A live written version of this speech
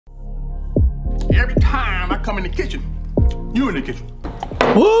every time I come in the kitchen. You in the kitchen.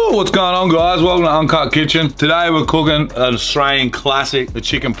 Woo, what's going on, guys? Welcome to Uncut Kitchen. Today we're cooking an Australian classic, the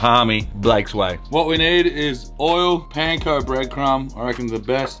chicken palmy, Blake's Way. What we need is oil, panko breadcrumb, I reckon the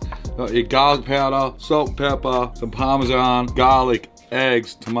best. Got your garlic powder, salt and pepper, some parmesan, garlic,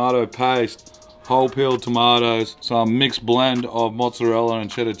 eggs, tomato paste, whole peeled tomatoes, some mixed blend of mozzarella and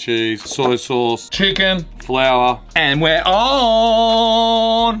cheddar cheese, soy sauce, chicken, flour, and we're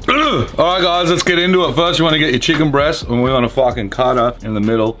on! Alright guys, let's get into it. First you want to get your chicken breast and we want to fucking cut her in the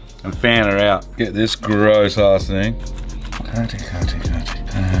middle and fan her out. Get this gross ass thing. Cutty.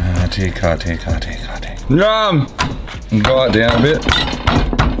 Yum! And go it down a bit.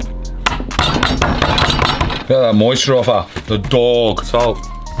 Get that moisture off her. The dog. Salt.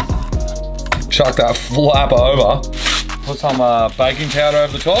 Chuck that flap over. Put some baking powder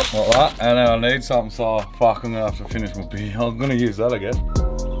over the top, like that. And then I need something, so fuck, I'm gonna have to finish my beer. I'm gonna use that, I guess.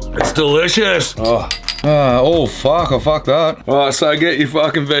 It's delicious. Oh fuck, I fucked that. Alright, so get your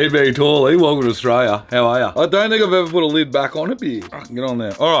fucking VB Tawley. Welcome to Australia. How are ya? I don't think I've ever put a lid back on a beer. I can get on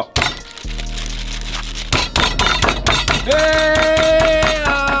there. Alright.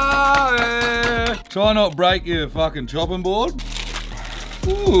 Try not break your fucking chopping board.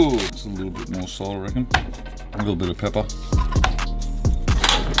 Ooh, just a little bit more salt, I reckon. A little bit of pepper.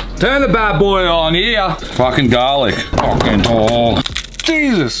 Turn the bad boy on, yeah. Fucking garlic. Fucking dog.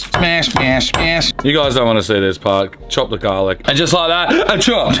 Jesus. Smash, smash, smash. You guys don't want to see this part. Chop the garlic. And just like that, I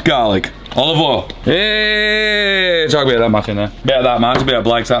chopped garlic. Olive oil. Yeah. Chuck about that much in there. About that much. About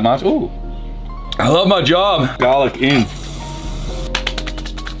Blake's that much. Ooh. I love my job. Garlic in.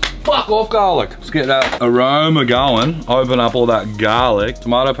 Fuck off garlic. Let's get that aroma going. Open up all that garlic.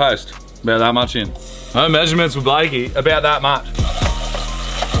 Tomato paste. About that much in. No measurements with Blakey. About that much.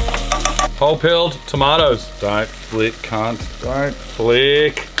 Whole peeled tomatoes. Don't flick, cunt. Don't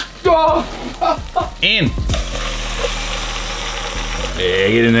flick. Oh. In. Yeah,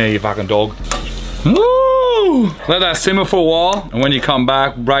 get in there, you fucking dog. Woo! Let that simmer for a while, and when you come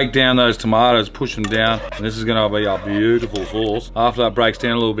back, break down those tomatoes, push them down, and this is gonna be a beautiful sauce. After that breaks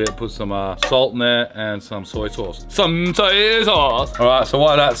down a little bit, put some salt in there and some soy sauce. Some soy sauce! Alright, so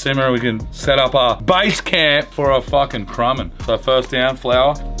while that's simmering, we can set up our base camp for a fucking crumbing. So first down,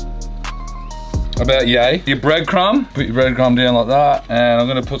 flour. About yay. Your breadcrumb, put your breadcrumb down like that, and I'm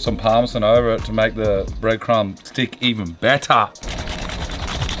gonna put some parmesan over it to make the breadcrumb stick even better.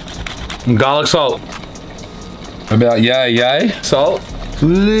 And garlic salt. About yay. Salt. A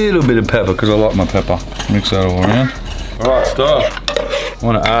little bit of pepper, because I like my pepper. Mix that all around. Alright, stir. I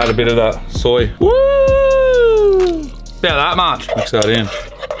want to add a bit of that soy. Woo! About that much. Mix that in.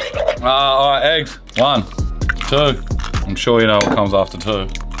 Alright, eggs. 1, 2. I'm sure you know what comes after 2.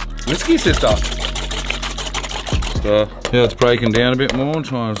 Whiskey sister. Stir. Yeah, it's breaking down a bit more.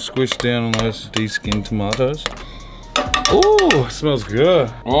 Try and squish down on those de-skinned tomatoes. Ooh, it smells good.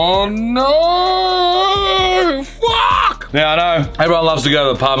 Oh no! Fuck! Now I know everyone loves to go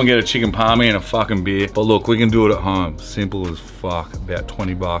to the pub and get a chicken palmy and a fucking beer, but look, we can do it at home. Simple as fuck. About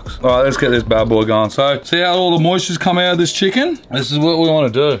 20 bucks. All right, let's get this bad boy going. So, see how all the moisture's come out of this chicken? This is what we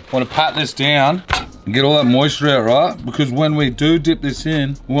want to do. We want to pat this down and get all that moisture out, right? Because when we do dip this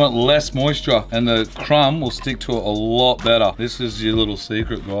in, we want less moisture and the crumb will stick to it a lot better. This is your little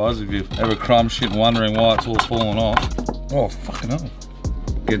secret, guys. If you've ever crumb shit and wondering why it's all falling off. Oh, fucking hell.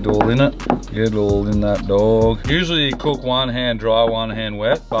 Get it all in it. Get it all in that dog. Usually you cook one hand dry, one hand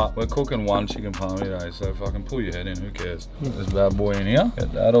wet, but we're cooking one chicken palmy today, so fucking pull your head in, who cares? Put this bad boy in here.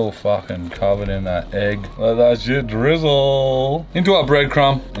 Get that all fucking covered in that egg. Let that shit drizzle into our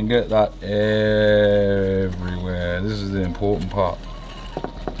breadcrumb and get that everywhere. This is the important part.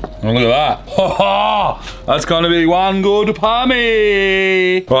 And look at that. Ha ha! That's gonna be one good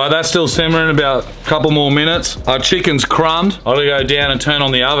palmy. Right, that's still simmering about a couple more minutes. Our chicken's crumbed. I gotta go down and turn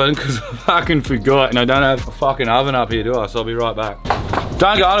on the oven because I fucking forgot. And I don't have a fucking oven up here, do I? So I'll be right back.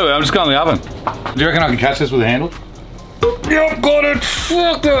 Don't go anywhere, I'm just going in the oven. Do you reckon I can catch this with a handle? Yep, got it.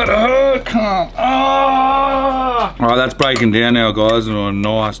 Fuck that hurt, cunt. Ah! Alright, that's breaking down now, guys, and a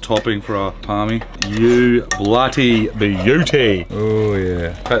nice topping for our palmy. You bloody beauty. Oh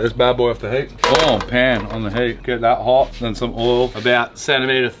yeah. Take this bad boy off the heat. Oh, pan on the heat. Get that hot. Then some oil, about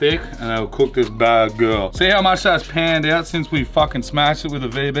centimetre thick, and I'll cook this bad girl. See how much that's panned out since we fucking smashed it with a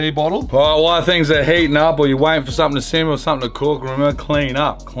VB bottle? Alright, while things are heating up or you're waiting for something to simmer or something to cook, remember, clean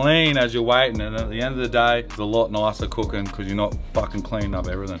up. Clean as you're waiting, and at the end of the day, it's a lot nicer cooking because you're not fucking cleaning up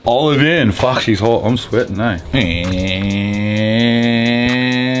everything. Olive in. Fuck, she's hot. I'm sweating, eh?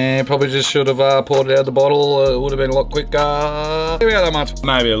 Probably just should have poured it out the bottle. It would have been a lot quicker. Maybe that much.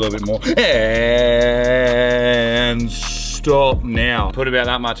 Maybe a little bit more. And stop now. Put about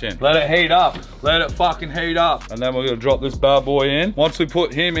that much in. Let it heat up. Let it fucking heat up. And then we're gonna drop this bad boy in. Once we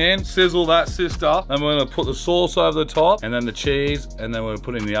put him in, sizzle that sister. Then we're gonna put the sauce over the top and then the cheese. And then we're gonna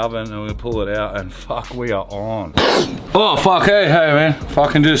put it in the oven and we're gonna pull it out and fuck, we are on. Oh, fuck, hey man.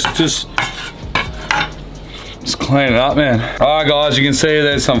 Fucking just clean it up, man. All right, guys, you can see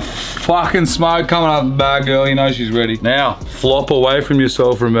there's some fucking smoke coming up the bad girl. You know she's ready. Now, flop away from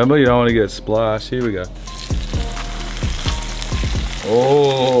yourself, remember? You don't want to get splashed. Here we go.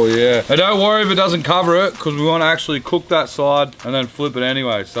 Oh, yeah. And don't worry if it doesn't cover it, because we want to actually cook that side and then flip it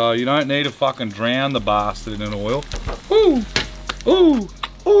anyway. So you don't need to fucking drown the bastard in oil. Ooh, ooh,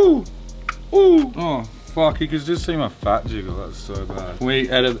 ooh, ooh. Oh, fuck, you can just see my fat jiggle. That's so bad. Can we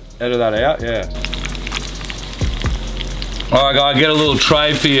edit that out? Yeah. All right, guys, get a little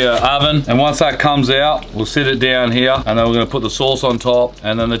tray for your oven. And once that comes out, we'll sit it down here. And then we're gonna put the sauce on top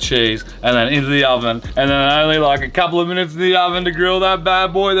and then the cheese and then into the oven. And then only like a couple of minutes in the oven to grill that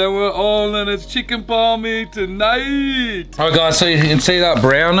bad boy. Then we're on and it's chicken palmy tonight. All right, guys, so you can see that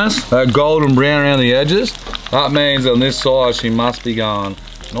brownness, that golden brown around the edges. That means on this side, she must be gone.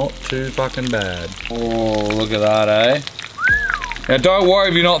 Not too fucking bad. Oh, look at that, eh? Now, don't worry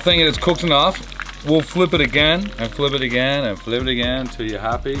if you're not thinking it's cooked enough. We'll flip it again, and flip it again, and flip it again until you're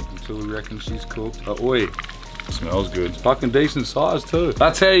happy, until we reckon she's cooked. But oi, smells good. It's fucking decent size too.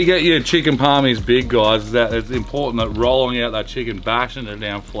 That's how you get your chicken palmies big, guys. Is that it's important that rolling out that chicken, bashing it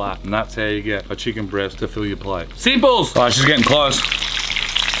down flat, and that's how you get a chicken breast to fill your plate. Simples! All right, she's getting close.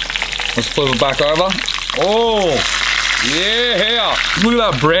 Let's flip it back over. Oh! Yeah, look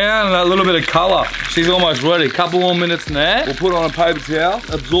at that brown and that little bit of color. She's almost ready. Couple more minutes in there. We'll put on a paper towel,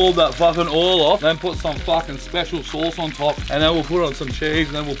 absorb that fucking oil off, then put some fucking special sauce on top, and then we'll put on some cheese,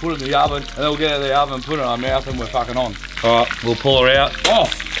 and then we'll put it in the oven, and then we'll get it in the oven, put it in our mouth, and we're fucking on. All right, we'll pull her out.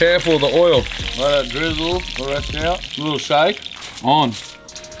 Off. Careful of the oil. Let it drizzle the rest out. A little shake. On.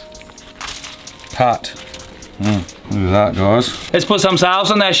 Cut. Look at that, guys. Let's put some sauce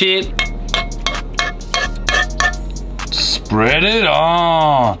on that shit. Spread it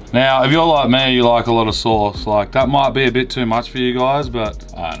on. Now, if you're like me, you like a lot of sauce. Like, that might be a bit too much for you guys,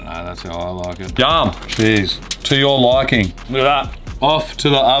 but I don't know, that's how I like it. Yum. Cheese. To your liking. Look at that. Off to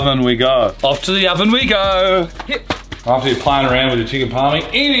the oven we go. Off to the oven we go. Hip. After you're playing around with your chicken palmy,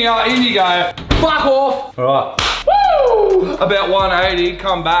 in you go. Fuck off. All right. Woo! About 180,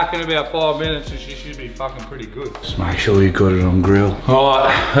 come back in about 5 minutes and she should be fucking pretty good. Just make sure you got it on grill. All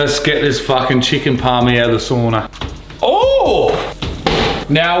right, let's get this fucking chicken palmy out of the sauna. Oh!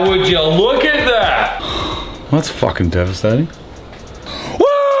 Now would you look at that? That's fucking devastating.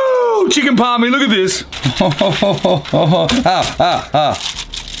 Woo! Chicken palmy, look at this. Look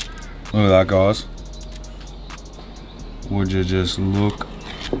at that, guys. Would you just look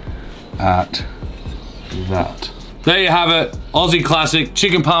at that? There you have it, Aussie classic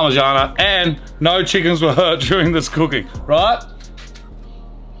chicken parmigiana, and no chickens were hurt during this cooking, right?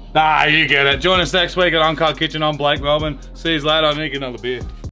 Nah, you get it. Join us next week at UNCUT Kitchen. I'm Blake Melbourne. See you later. I'm gonna get another beer.